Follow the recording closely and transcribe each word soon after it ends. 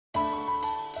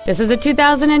This is a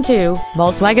 2002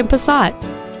 Volkswagen Passat.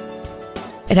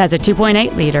 It has a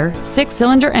 2.8-liter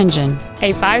six-cylinder engine,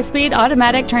 a 5-speed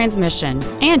automatic transmission,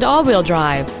 and all-wheel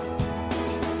drive.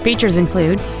 Features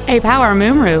include a power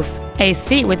moonroof, a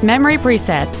seat with memory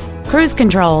presets, cruise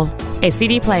control, a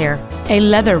CD player, a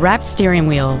leather-wrapped steering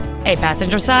wheel, a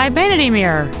passenger side vanity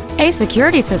mirror, a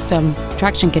security system,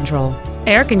 traction control,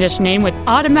 air conditioning with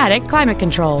automatic climate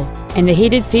control, and the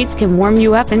heated seats can warm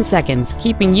you up in seconds,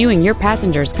 keeping you and your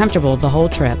passengers comfortable the whole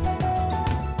trip.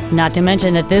 Not to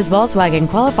mention that this Volkswagen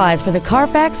qualifies for the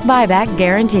Carfax buyback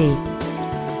guarantee.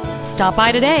 Stop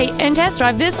by today and test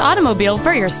drive this automobile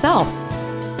for yourself.